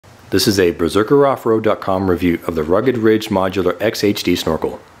This is a BerserkerOffroad.com review of the Rugged Ridge Modular XHD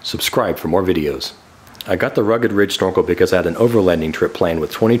Snorkel. Subscribe for more videos. I got the Rugged Ridge Snorkel because I had an overlanding trip planned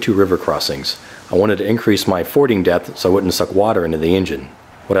with 22 river crossings. I wanted to increase my fording depth so I wouldn't suck water into the engine.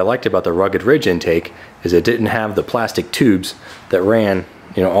 What I liked about the Rugged Ridge intake is it didn't have the plastic tubes that ran,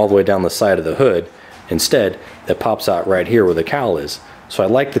 all the way down the side of the hood. Instead, that pops out right here where the cowl is. So I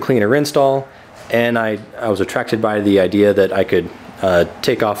liked the cleaner install, and I was attracted by the idea that I could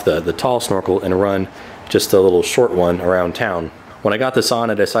take off the tall snorkel and run just a little short one around town. When I got this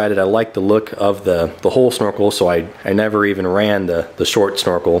on, I decided I liked the look of the whole snorkel, so I never even ran the short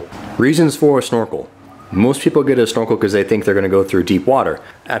snorkel. Reasons for a snorkel. Most people get a snorkel because they think they're going to go through deep water.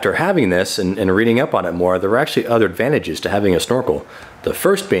 After having this and reading up on it more, there are actually other advantages to having a snorkel. The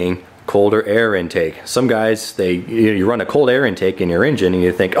first being colder air intake. Some guys, you run a cold air intake in your engine and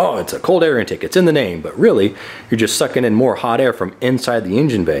you think, oh, it's a cold air intake, it's in the name, but really you're just sucking in more hot air from inside the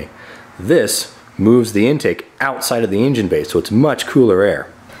engine bay. This moves the intake outside of the engine bay, so it's much cooler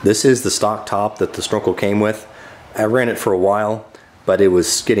air. This is the stock top that the snorkel came with. I ran it for a while, but it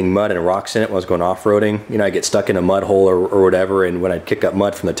was getting mud and rocks in it when I was going off-roading. I get stuck in a mud hole or whatever, and when I'd kick up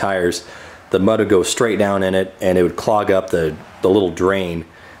mud from the tires, the mud would go straight down in it and it would clog up the little drain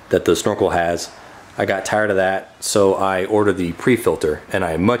that the snorkel has. I got tired of that, so I ordered the pre-filter, and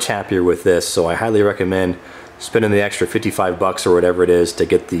I'm much happier with this, so I highly recommend spending the extra 55 bucks or whatever it is to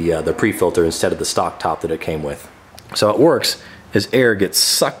get the pre-filter instead of the stock top that it came with. So it works is air gets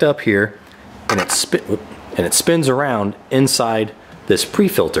sucked up here and it spins around inside this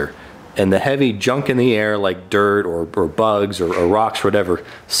pre-filter, and the heavy junk in the air like dirt or bugs or rocks or whatever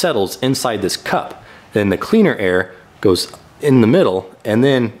settles inside this cup. Then the cleaner air goes in the middle and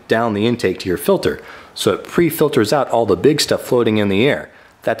then down the intake to your filter. So it pre-filters out all the big stuff floating in the air.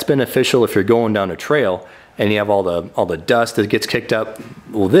 That's beneficial if you're going down a trail and you have all the dust that gets kicked up.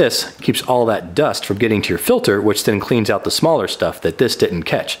 Well, this keeps all that dust from getting to your filter, which then cleans out the smaller stuff that this didn't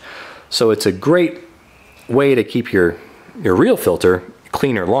catch. So it's a great way to keep your real filter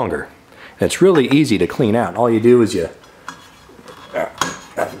cleaner longer. And it's really easy to clean out. All you do is you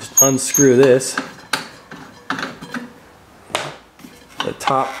just unscrew this. The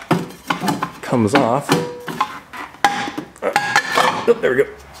top comes off. Oh, there we go.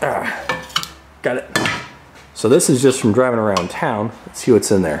 Got it. So this is just from driving around town. Let's see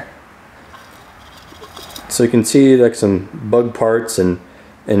what's in there. So you can see like some bug parts and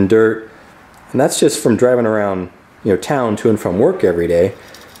dirt, and that's just from driving around town to and from work every day.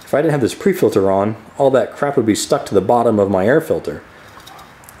 If I didn't have this pre-filter on, all that crap would be stuck to the bottom of my air filter.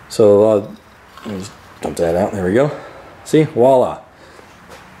 So let me just dump that out. There we go. See, voila.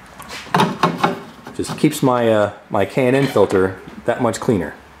 Just keeps my my K&N filter that much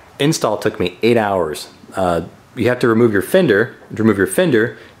cleaner. Install took me 8 hours. You have to remove your fender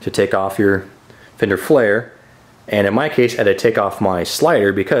to take off your fender flare, and in my case I had to take off my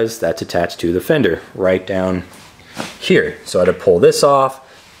slider because that's attached to the fender right down here. So I had to pull this off,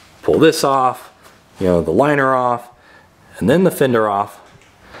 the liner off, and then the fender off.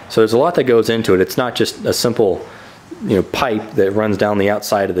 So there's a lot that goes into it. It's not just a simple pipe that runs down the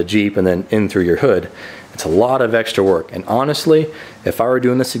outside of the Jeep and then in through your hood. It's a lot of extra work, and honestly, if I were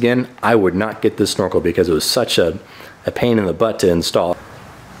doing this again, I would not get this snorkel because it was such a pain in the butt to install.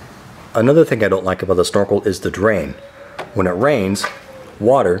 Another thing I don't like about the snorkel is the drain. When it rains,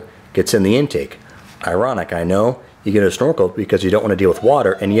 water gets in the intake. Ironic, I know. You get a snorkel because you don't want to deal with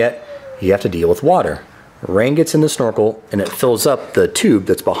water, and yet you have to deal with water. Rain gets in the snorkel and it fills up the tube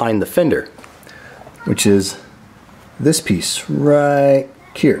that's behind the fender, which is this piece right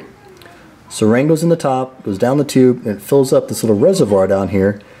here. So rain goes in the top, goes down the tube, and it fills up this little reservoir down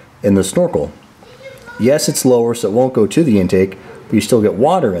here in the snorkel. Yes, it's lower, so it won't go to the intake, but you still get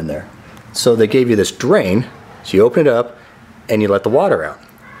water in there. So they gave you this drain, so you open it up and you let the water out.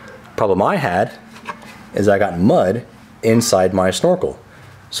 Problem I had is I got mud inside my snorkel.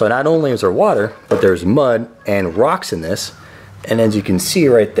 So not only is there water, but there's mud and rocks in this, and as you can see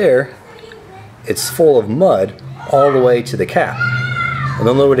right there, it's full of mud all the way to the cap. And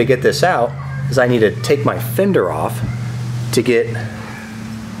the only way to get this out is I need to take my fender off to get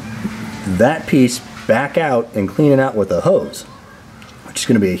that piece back out and clean it out with a hose, which is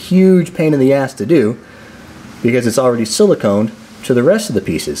going to be a huge pain in the ass to do because it's already siliconed to the rest of the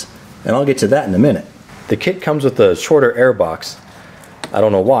pieces, and I'll get to that in a minute. The kit comes with a shorter air box. I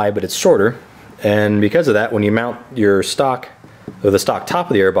don't know why, but it's shorter, and because of that, when you mount your stock or the stock top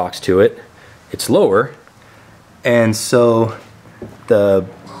of the air box to it, it's lower, and so the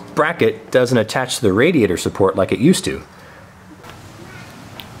bracket doesn't attach to the radiator support like it used to.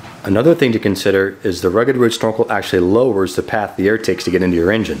 Another thing to consider is the Rugged Ridge Snorkel actually lowers the path the air takes to get into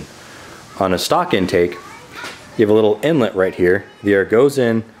your engine. On a stock intake, you have a little inlet right here. The air goes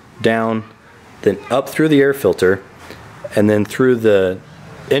in, down, then up through the air filter, and then through the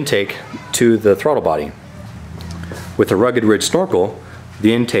intake to the throttle body. With the Rugged Ridge Snorkel,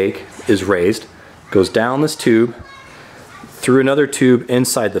 the intake is raised, goes down this tube, through another tube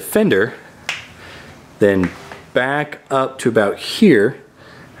inside the fender, then back up to about here,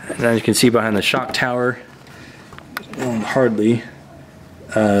 and as you can see behind the shock tower, hardly,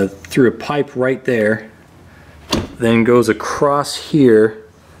 through a pipe right there, then goes across here,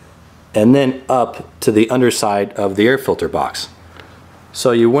 and then up to the underside of the air filter box.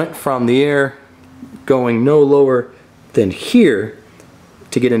 So you went from the air going no lower than here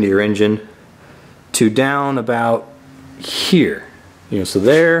to get into your engine to down about here. You know, so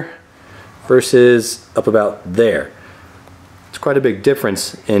there versus up about there. It's quite a big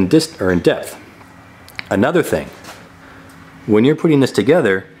difference in depth. Another thing, when you're putting this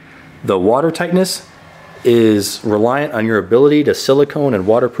together, the water tightness is reliant on your ability to silicone and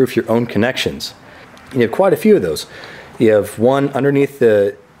waterproof your own connections. And you have quite a few of those. You have one underneath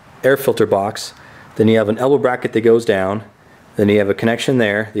the air filter box, then you have an elbow bracket that goes down, then you have a connection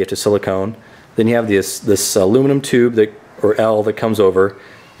there that you have to silicone, then you have this aluminum tube that, or L, that comes over,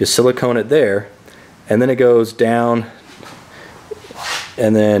 you silicone it there, and then it goes down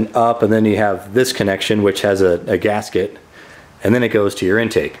and then up, and then you have this connection which has a gasket, and then it goes to your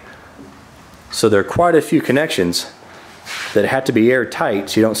intake. So there are quite a few connections that have to be airtight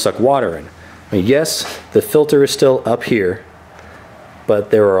so you don't suck water in. I mean, yes, the filter is still up here,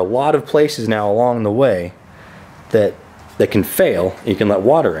 but there are a lot of places now along the way that can fail. You can let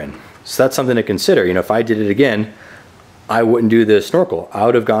water in. So that's something to consider. You know, if I did it again, I wouldn't do the snorkel. I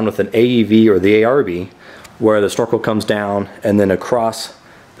would have gone with an AEV or the ARB, where the snorkel comes down and then across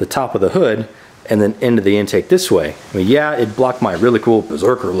the top of the hood and then into the intake this way. I mean, yeah, it blocked my really cool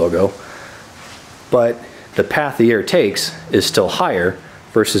Berserker logo, but the path the air takes is still higher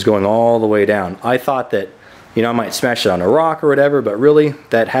versus going all the way down. I thought that, you know, I might smash it on a rock or whatever, but really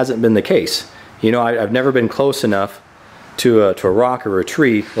that hasn't been the case. You know, I've never been close enough to a rock or a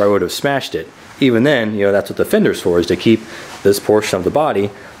tree where I would have smashed it. Even then, you know, that's what the fender's for, is to keep this portion of the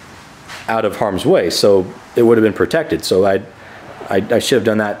body out of harm's way, so it would have been protected. So I should have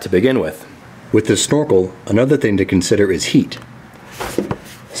done that to begin with. With the snorkel, another thing to consider is heat.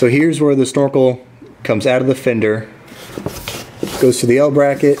 So here's where the snorkel comes out of the fender, goes to the L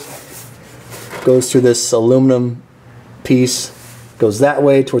bracket, goes through this aluminum piece, goes that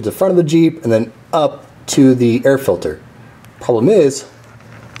way towards the front of the Jeep, and then up to the air filter. Problem is,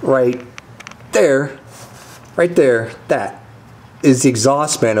 right there, that is the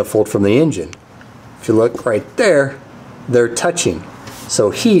exhaust manifold from the engine. If you look right there, they're touching.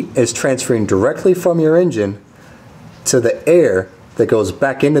 So heat is transferring directly from your engine to the air that goes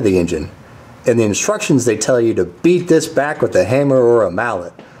back into the engine. In the instructions, they tell you to beat this back with a hammer or a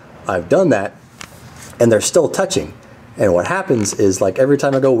mallet. I've done that, and they're still touching. And what happens is, like, every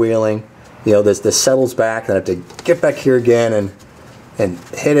time I go wheeling, you know, this settles back, and I have to get back here again and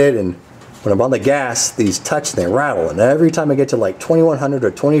hit it, and when I'm on the gas, these touch and they rattle, and every time I get to like 2100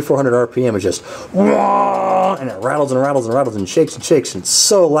 or 2400 RPM, it's just wah, and it rattles and rattles and rattles and shakes, and it's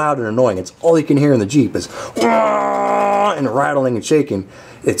so loud and annoying. It's all you can hear in the Jeep is wah, and rattling and shaking.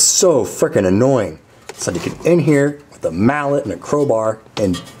 It's so freaking annoying. So you get in here with a mallet and a crowbar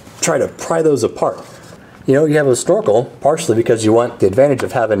and try to pry those apart. You know, you have a snorkel partially because you want the advantage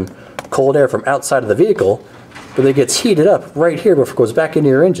of having cold air from outside of the vehicle, but it gets heated up right here before it goes back into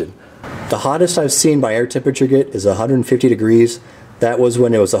your engine. The hottest I've seen my air temperature get is 150 degrees. That was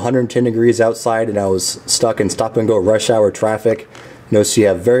when it was 110 degrees outside and I was stuck in stop and go rush hour traffic. You know, so you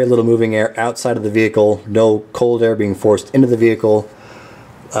have very little moving air outside of the vehicle, no cold air being forced into the vehicle.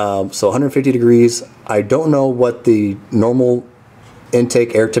 So 150 degrees. I don't know what the normal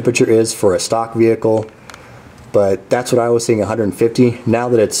intake air temperature is for a stock vehicle, but that's what I was seeing, 150. Now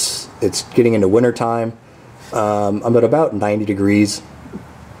that it's getting into winter time, I'm at about 90 degrees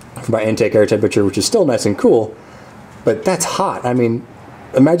for my intake air temperature, which is still nice and cool, but that's hot. I mean,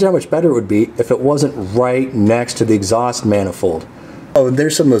 imagine how much better it would be if it wasn't right next to the exhaust manifold. Oh, and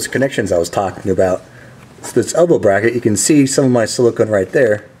there's some of those connections I was talking about. So this elbow bracket, you can see some of my silicone right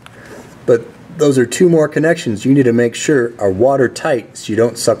there, but those are two more connections you need to make sure are watertight so you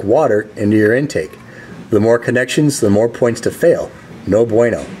don't suck water into your intake. The more connections, the more points to fail. No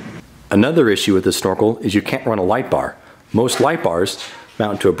bueno. Another issue with the snorkel is you can't run a light bar. Most light bars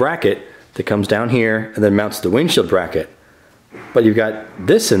mount to a bracket that comes down here and then mounts to the windshield bracket. But you've got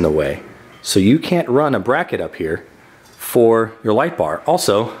this in the way, so you can't run a bracket up here for your light bar.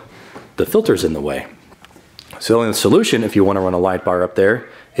 Also, the filter's in the way. So the only solution if you want to run a light bar up there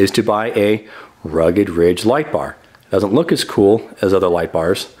is to buy a Rugged Ridge light bar. It doesn't look as cool as other light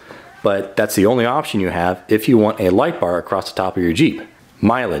bars, but that's the only option you have if you want a light bar across the top of your Jeep.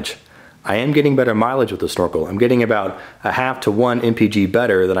 Mileage. I am getting better mileage with the Snorkel. I'm getting about a half to 1 mpg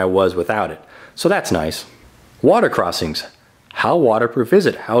better than I was without it. So that's nice. Water crossings. How waterproof is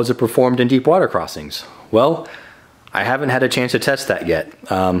it? How is it performed in deep water crossings? Well, I haven't had a chance to test that yet.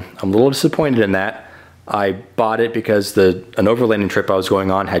 I'm a little disappointed in that. I bought it because an overlanding trip I was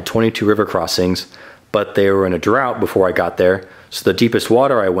going on had 22 river crossings, but they were in a drought before I got there. So the deepest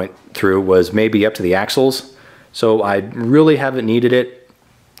water I went through was maybe up to the axles. So I really haven't needed it.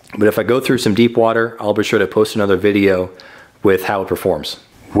 But if I go through some deep water, I'll be sure to post another video with how it performs.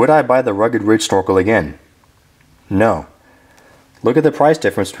 Would I buy the Rugged Ridge Snorkel again? No. Look at the price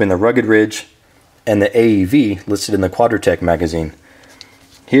difference between the Rugged Ridge and the AEV listed in the Quadratech magazine.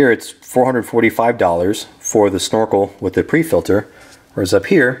 Here it's $445 for the Snorkel with the pre-filter, whereas up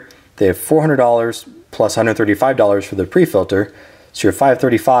here they have $400 plus $135 for the pre-filter. So you're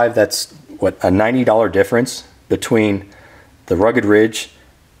 $535, that's what, a $90 difference between the Rugged Ridge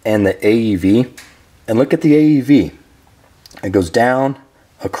and the AEV. And look at the AEV. It goes down,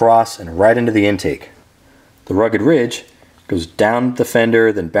 across, and right into the intake. The Rugged Ridge goes down the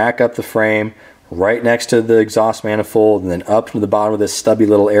fender, then back up the frame, right next to the exhaust manifold, and then up to the bottom of this stubby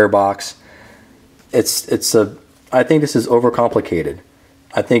little air box. I think this is overcomplicated.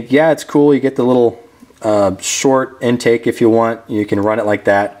 I think, yeah, it's cool. You get the little short intake if you want. You can run it like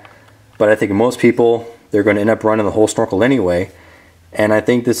that. But I think most people, they're going to end up running the whole Snorkel anyway. And I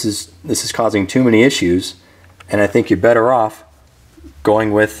think this is causing too many issues. And I think you're better off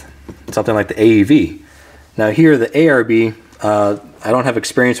going with something like the AEV. Now here, the ARB, I don't have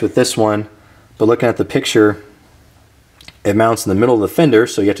experience with this one, but looking at the picture, it mounts in the middle of the fender,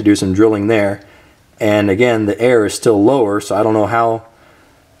 so you have to do some drilling there. And again, the air is still lower, so I don't know how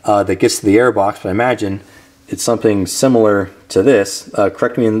that gets to the air box, but I imagine it's something similar to this.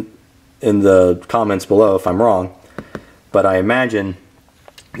 Correct me in the comments below if I'm wrong, but I imagine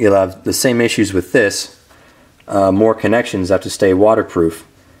you'll have the same issues with this. More connections have to stay waterproof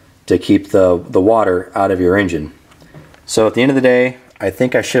to keep the water out of your engine. So at the end of the day, I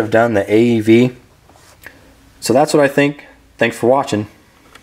think I should have done the AEV. So that's what I think. Thanks for watching.